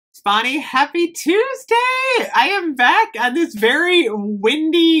Bonnie, happy Tuesday! I am back on this very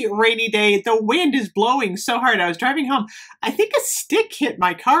windy, rainy day. The wind is blowing so hard. I was driving home. I think a stick hit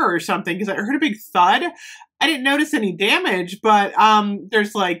my car or something because I heard a big thud. I didn't notice any damage, but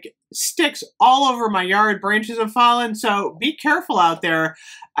there's like sticks all over my yard. Branches have fallen, so be careful out there.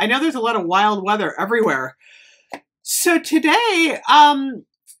 I know there's a lot of wild weather everywhere. So today, oh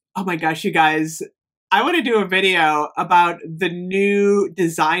my gosh, you guys, I want to do a video about the new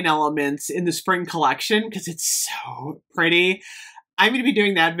design elements in the spring collection because it's so pretty. I'm going to be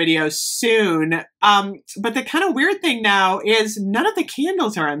doing that video soon. But the kind of weird thing now is none of the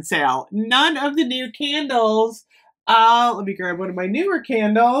candles are on sale. None of the new candles. Let me grab one of my newer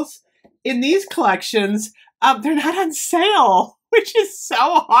candles. In these collections, they're not on sale, which is so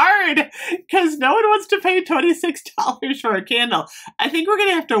hard because no one wants to pay $26 for a candle. I think we're going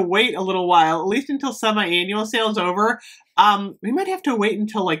to have to wait a little while, at least until semi-annual sale is over. We might have to wait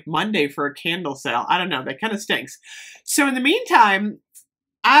until like Monday for a candle sale. I don't know. That kind of stinks. So in the meantime,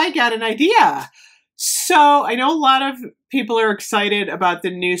 I got an idea. So I know a lot of people are excited about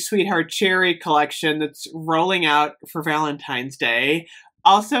the new Sweetheart Cherry collection that's rolling out for Valentine's Day.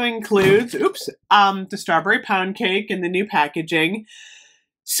 Also includes, the strawberry pound cake and the new packaging.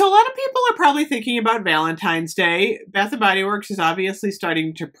 So a lot of people are probably thinking about Valentine's Day. Bath & Body Works is obviously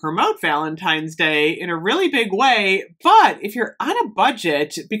starting to promote Valentine's Day in a really big way. But if you're on a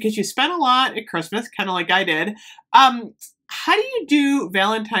budget, because you spent a lot at Christmas, kind of like I did, how do you do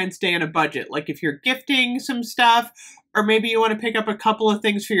Valentine's Day on a budget? Like if you're gifting some stuff, or maybe you want to pick up a couple of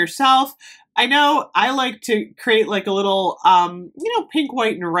things for yourself. I know I like to create like a little, pink,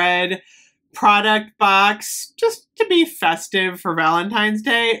 white, and red product box just to be festive for Valentine's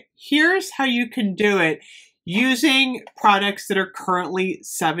Day. Here's how you can do it using products that are currently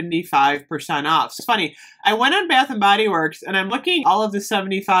 75% off. It's funny. I went on Bath & Body Works and I'm looking at all of the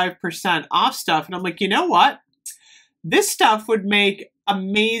 75% off stuff and I'm like, you know what? This stuff would make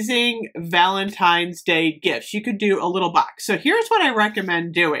amazing Valentine's Day gifts. You could do a little box. So here's what I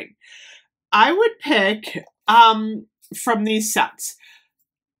recommend doing. I would pick from these scents.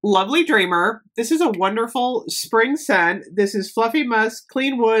 Lovely Dreamer. This is a wonderful spring scent. This is Fluffy Musk,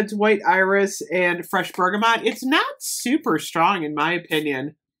 Clean Woods, White Iris, and Fresh Bergamot. It's not super strong in my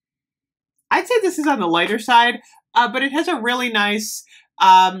opinion. I'd say this is on the lighter side, but it has a really nice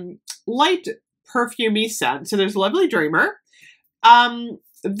light perfumey scent. So there's Lovely Dreamer.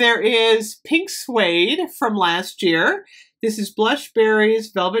 There is Pink Suede from last year. This is Blush Berries,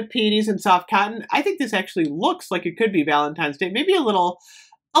 Velvet Peonies, and Soft Cotton. I think this actually looks like it could be Valentine's Day. Maybe a little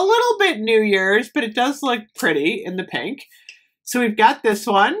bit New Year's, but it does look pretty in the pink. So we've got this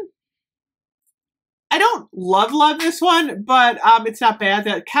one. I don't love this one, but it's not bad.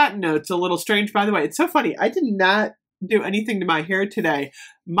 That cotton note's a little strange, by the way. It's so funny. I did not do anything to my hair today.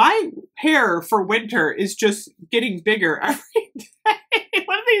 My hair for winter is just getting bigger every day.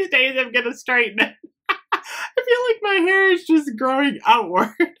 One of these days I'm going to straighten it. I feel like my hair is just growing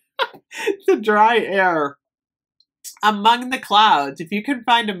outward. It's a dry air. Among the Clouds. If you can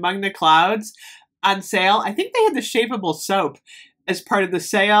find Among the Clouds on sale, I think they had the shapeable soap as part of the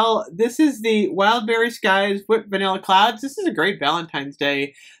sale. This is the Wild Berry Skies Whipped Vanilla Clouds. This is a great Valentine's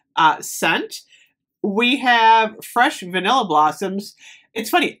Day scent. We have Fresh Vanilla Blossoms.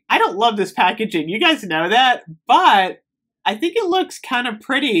 It's funny, I don't love this packaging. You guys know that, but I think it looks kind of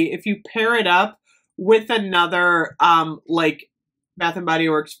pretty if you pair it up with another, like Bath & Body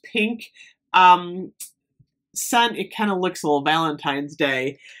Works pink scent. It kind of looks a little Valentine's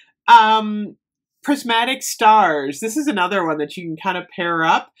Day. Prismatic Stars. This is another one that you can kind of pair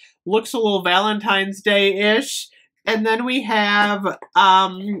up. Looks a little Valentine's Day-ish. And then we have,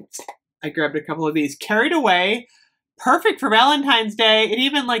 I grabbed a couple of these. Carried Away. Perfect for Valentine's Day. And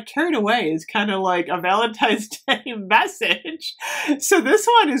even like Carried Away is kind of like a Valentine's Day message. So this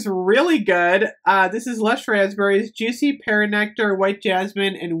one is really good. This is Lush Raspberries, Juicy Pear Nectar, White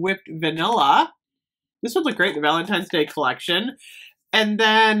Jasmine, and Whipped Vanilla. This would look great in the Valentine's Day collection. And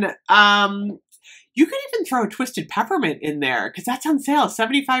then you could even throw Twisted Peppermint in there because that's on sale,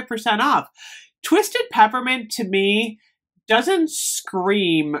 75% off. Twisted Peppermint to me doesn't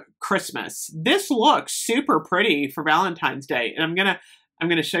scream Christmas. This looks super pretty for Valentine's Day. And I'm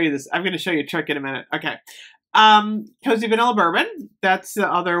gonna show you this. I'm gonna show you a trick in a minute. Okay. Cozy Vanilla Bourbon. That's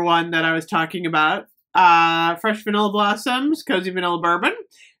the other one that I was talking about. Fresh Vanilla Blossoms, Cozy Vanilla Bourbon.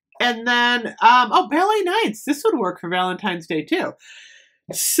 And then, Ballet Nights. This would work for Valentine's Day too.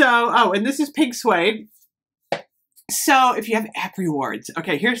 So, and this is Pink Suede. So if you have app rewards,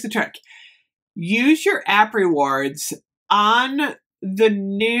 okay, here's the trick. Use your app rewards on the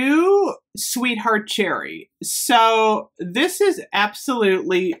new Sweetheart Cherry. So this is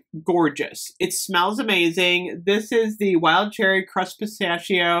absolutely gorgeous. It smells amazing. This is the wild cherry crushed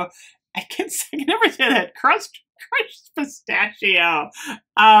pistachio. I can never say that. Crushed pistachio.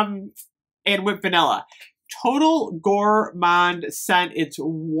 And whipped vanilla. Total gourmand scent. It's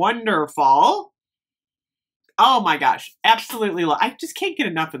wonderful. Oh my gosh. Absolutely. I just can't get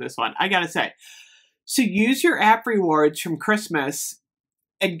enough of this one, I gotta say. So use your app rewards from Christmas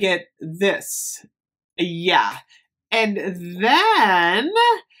and get this. Yeah. And then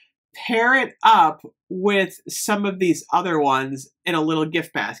pair it up with some of these other ones in a little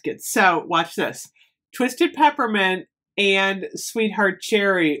gift basket. So watch this. Twisted peppermint and Sweetheart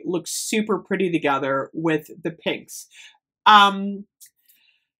Cherry look super pretty together with the pinks.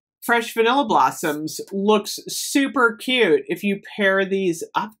 Fresh Vanilla Blossoms looks super cute if you pair these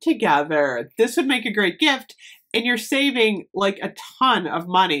up together. This would make a great gift, and you're saving like a ton of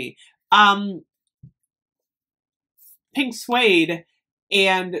money. Pink Suede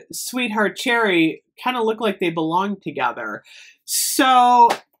and Sweetheart Cherry kind of look like they belong together. So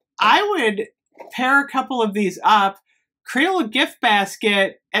I would pair a couple of these up, create a little gift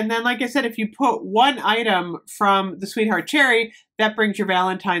basket, and then, like I said, if you put one item from the Sweetheart Cherry, that brings your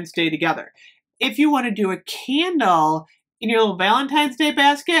Valentine's Day together. If you want to do a candle in your little Valentine's Day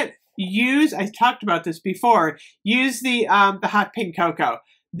basket, use, I talked about this before, use the hot pink cocoa.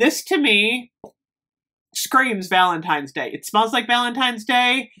 This, to me, screams Valentine's Day. It smells like Valentine's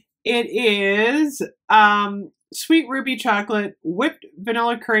Day. It is sweet ruby chocolate, whipped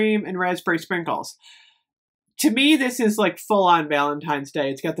vanilla cream, and raspberry sprinkles. To me, this is like full-on Valentine's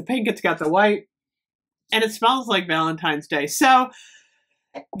Day. It's got the pink, it's got the white, and it smells like Valentine's Day. So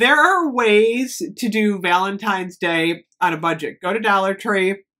there are ways to do Valentine's Day on a budget. Go to Dollar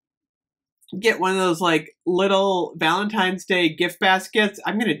Tree, get one of those like little Valentine's Day gift baskets.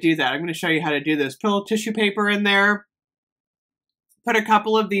 I'm going to do that. I'm going to show you how to do this. Put a little tissue paper in there, put a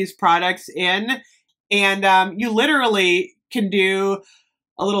couple of these products in, and you literally can do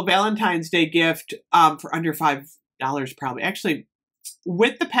a little Valentine's Day gift for under $5 probably. Actually,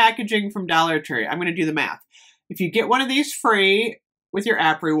 with the packaging from Dollar Tree, I'm going to do the math. If you get one of these free with your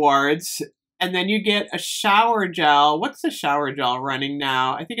app rewards, and then you get a shower gel. What's the shower gel running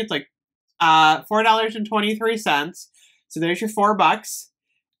now? I think it's like $4.23. So there's your $4.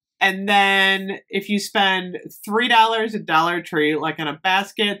 And then if you spend $3 at Dollar Tree, like on a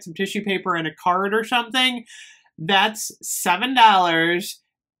basket, some tissue paper, and a card or something, that's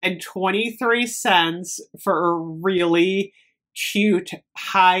 $7.23 for a really cute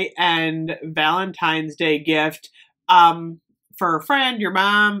high-end Valentine's Day gift for a friend, your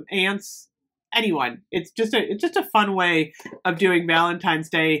mom, aunts, anyone. It's just a fun way of doing Valentine's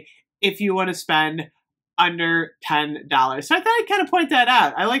Day if you want to spend under $10. So I thought I'd kind of point that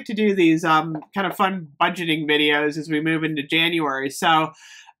out. I like to do these kind of fun budgeting videos as we move into January. So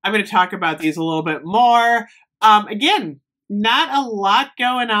I'm going to talk about these a little bit more. Again, not a lot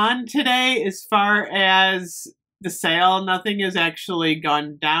going on today as far as the sale. Nothing has actually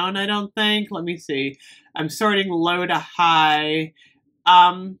gone down, I don't think. Let me see. I'm sorting low to high.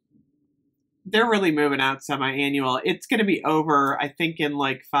 They're really moving out semi-annual. It's going to be over, I think, in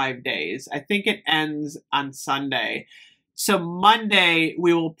like 5 days. I think it ends on Sunday. So Monday,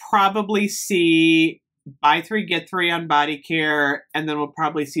 we will probably see buy 3, get 3 on body care, and then we'll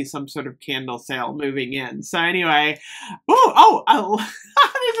probably see some sort of candle sale moving in. So anyway, look what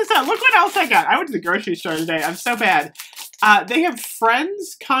else I got. I went to the grocery store today. I'm so bad. They have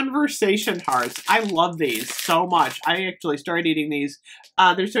Friends Conversation Hearts. I love these so much. I actually started eating these.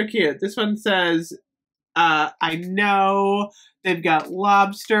 They're so cute. This one says, I know. They've got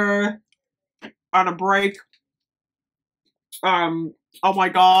lobster on a break. Oh my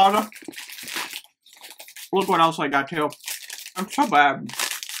God. Look what else I got too. I'm so bad.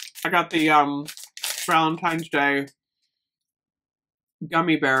 I got the Valentine's Day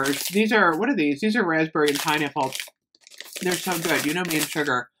gummy bears. These are, what are these? These are raspberry and pineapple. They're so good. You know me and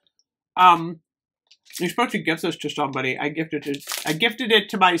sugar. You're supposed to gift this to somebody. I gifted it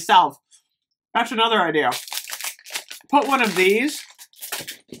to myself. That's another idea. Put one of these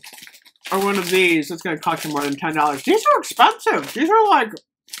or one of these. It's going to cost you more than $10. These are expensive. These are like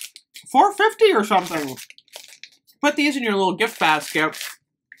 $4.50 or something. Put these in your little gift basket,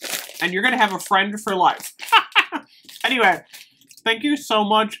 and you're going to have a friend for life. Anyway, thank you so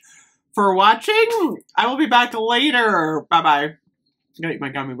much for watching. I will be back later. Bye-bye. I'm going to eat my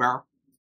gummy bear.